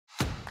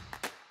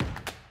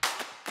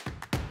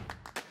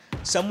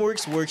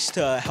SummerWorks works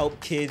to help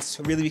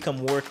kids really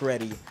become work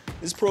ready.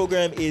 This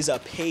program is a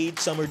paid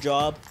summer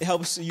job. It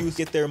helps youth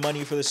get their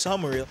money for the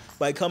summer.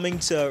 By coming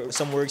to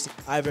SummerWorks,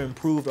 I've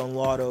improved on a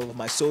lot of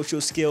my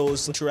social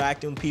skills,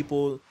 interacting with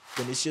people,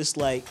 and it's just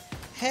like,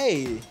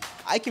 hey,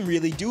 I can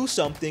really do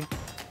something.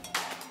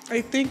 I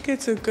think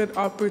it's a good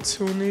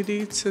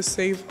opportunity to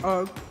save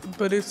up,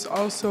 but it's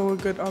also a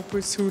good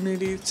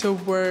opportunity to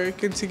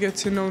work and to get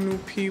to know new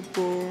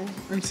people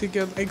and to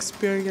get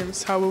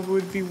experience how it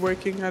would be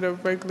working at a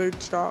regular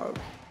job.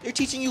 They're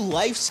teaching you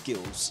life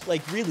skills,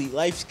 like really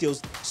life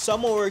skills.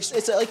 SummerWorks,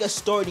 it's like a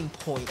starting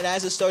point, and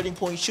as a starting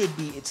point should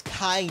be, it's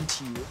kind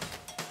to you.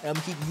 And I'm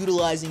gonna keep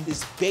utilizing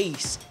this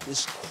base,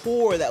 this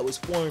core that was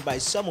formed by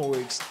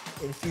SummerWorks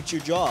in future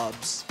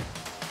jobs.